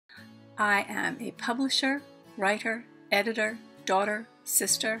I am a publisher, writer, editor, daughter,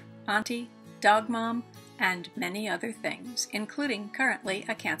 sister, auntie, dog mom, and many other things, including currently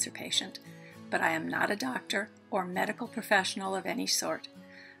a cancer patient. But I am not a doctor or medical professional of any sort.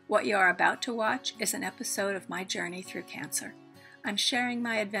 What you are about to watch is an episode of my journey through cancer. I'm sharing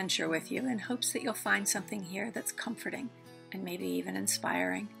my adventure with you in hopes that you'll find something here that's comforting and maybe even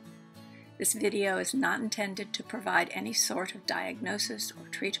inspiring. This video is not intended to provide any sort of diagnosis or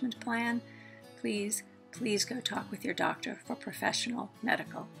treatment plan. Please go talk with your doctor for professional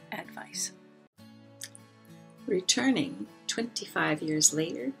medical advice. Returning 25 years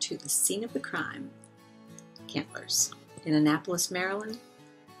later to the scene of the crime, Cantler's in Annapolis, Maryland,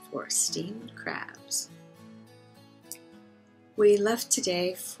 for steamed crabs. We left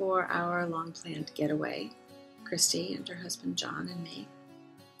today for our long-planned getaway, Christy and her husband John and me.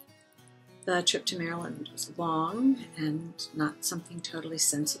 The trip to Maryland was long and not something totally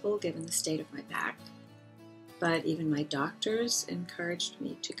sensible given the state of my back, but even my doctors encouraged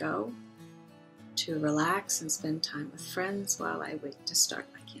me to go, to relax and spend time with friends while I wait to start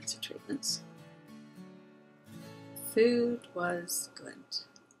my cancer treatments. Food was good.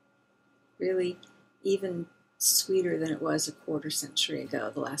 Really, even sweeter than it was a quarter century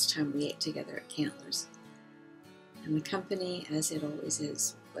ago, the last time we ate together at Cantler's. And the company, as it always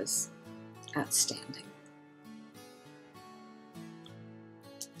is, was outstanding.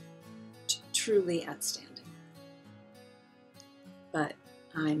 Truly outstanding. But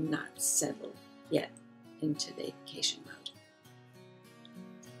I'm not settled yet into vacation mode.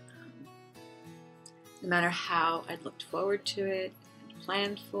 No matter how I'd looked forward to it and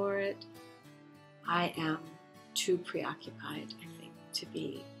planned for it, I am too preoccupied, I think, to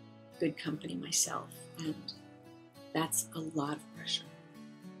be good company myself, and that's a lot of pressure.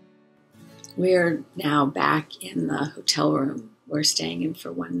 We're now back in the hotel room we're staying in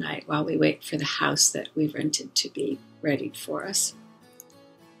for one night while we wait for the house that we've rented to be readied for us.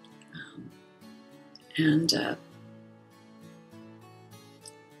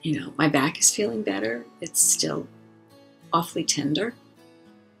 My back is feeling better. It's still awfully tender.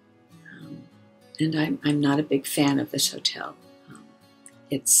 And I'm not a big fan of this hotel.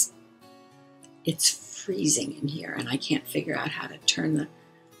 It's freezing in here, and I can't figure out how to turn the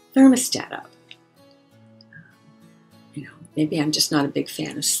thermostat up. Maybe I'm just not a big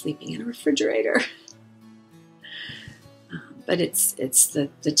fan of sleeping in a refrigerator. But it's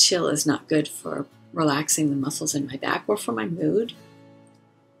the chill is not good for relaxing the muscles in my back or for my mood.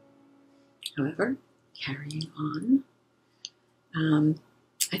 However, carrying on,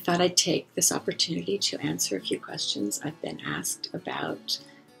 I thought I'd take this opportunity to answer a few questions I've been asked about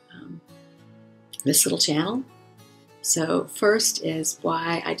this little channel. So first is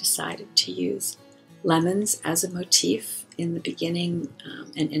why I decided to use lemons as a motif in the beginning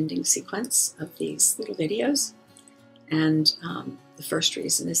and ending sequence of these little videos. And the first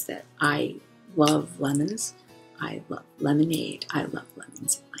reason is that I love lemons. I love lemonade. I love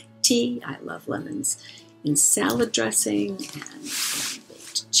lemons in my tea. I love lemons in salad dressing and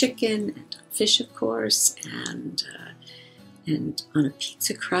baked chicken and on fish, of course, and on a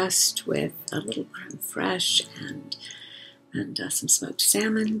pizza crust with a little creme fraiche and some smoked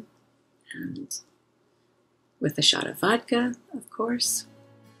salmon, and with a shot of vodka, of course.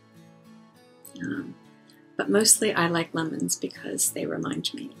 But mostly I like lemons because they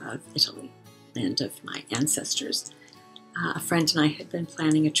remind me of Italy and of my ancestors. A friend and I had been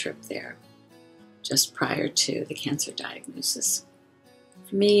planning a trip there just prior to the cancer diagnosis.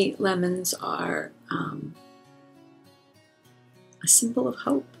 For me, lemons are a symbol of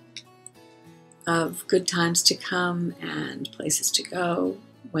hope, of good times to come and places to go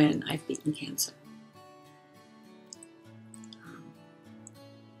when I've beaten cancer.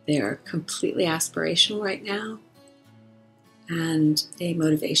 They're completely aspirational right now and a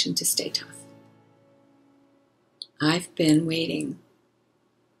motivation to stay tough. I've been waiting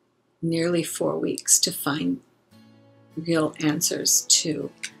nearly 4 weeks to find real answers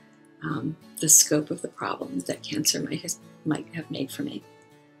to the scope of the problem that cancer might have made for me.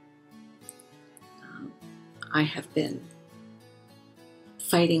 I have been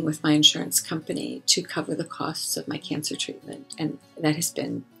fighting with my insurance company to cover the costs of my cancer treatment, and that has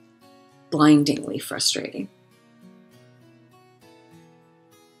been blindingly frustrating.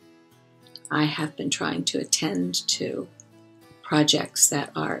 I have been trying to attend to projects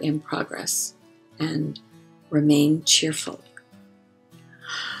that are in progress and remain cheerful.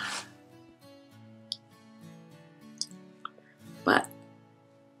 But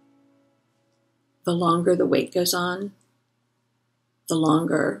the longer the wait goes on, the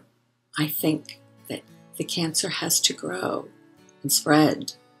longer I think that the cancer has to grow and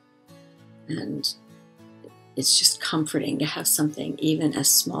spread And it's just comforting to have something even as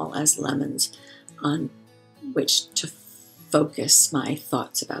small as lemons on which to focus my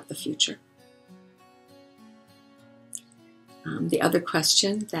thoughts about the future. The other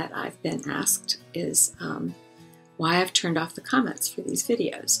question that I've been asked is why I've turned off the comments for these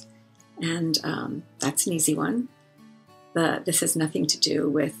videos. And that's an easy one. This has nothing to do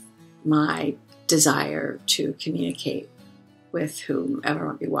with my desire to communicate with whomever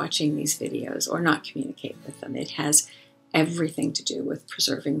might be watching these videos or not communicate with them. It has everything to do with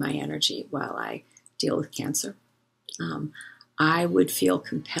preserving my energy while I deal with cancer. I would feel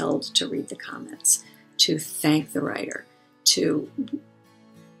compelled to read the comments, to thank the writer, to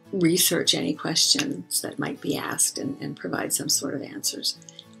research any questions that might be asked and provide some sort of answers.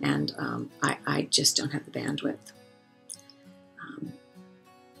 And I just don't have the bandwidth.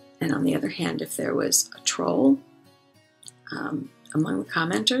 And on the other hand, if there was a troll among the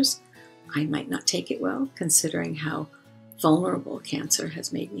commenters, I might not take it well, considering how vulnerable cancer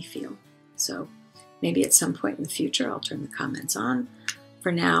has made me feel. So maybe at some point in the future, I'll turn the comments on.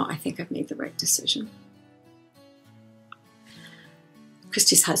 For now, I think I've made the right decision.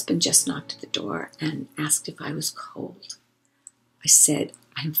 Christy's husband just knocked at the door and asked if I was cold. I said,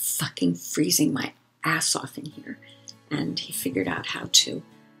 I'm fucking freezing my ass off in here. And he figured out how to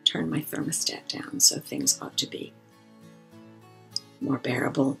turn my thermostat down, so things ought to be more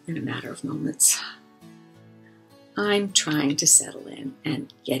bearable in a matter of moments. I'm trying to settle in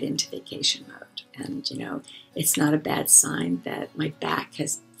and get into vacation mode. And, you know, it's not a bad sign that my back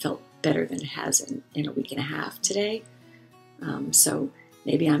has felt better than it has in a week and a half today. So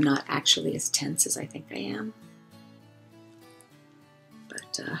maybe I'm not actually as tense as I think I am.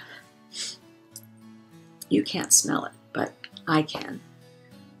 But you can't smell it, but I can.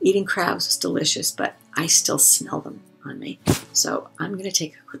 Eating crabs was delicious, but I still smell them on me. So I'm going to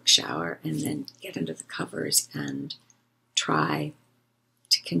take a quick shower and then get under the covers and try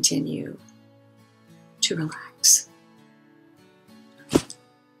to continue to relax.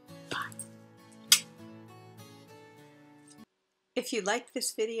 Bye. If you liked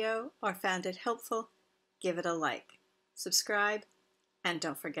this video or found it helpful, give it a like, subscribe, and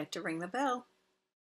don't forget to ring the bell.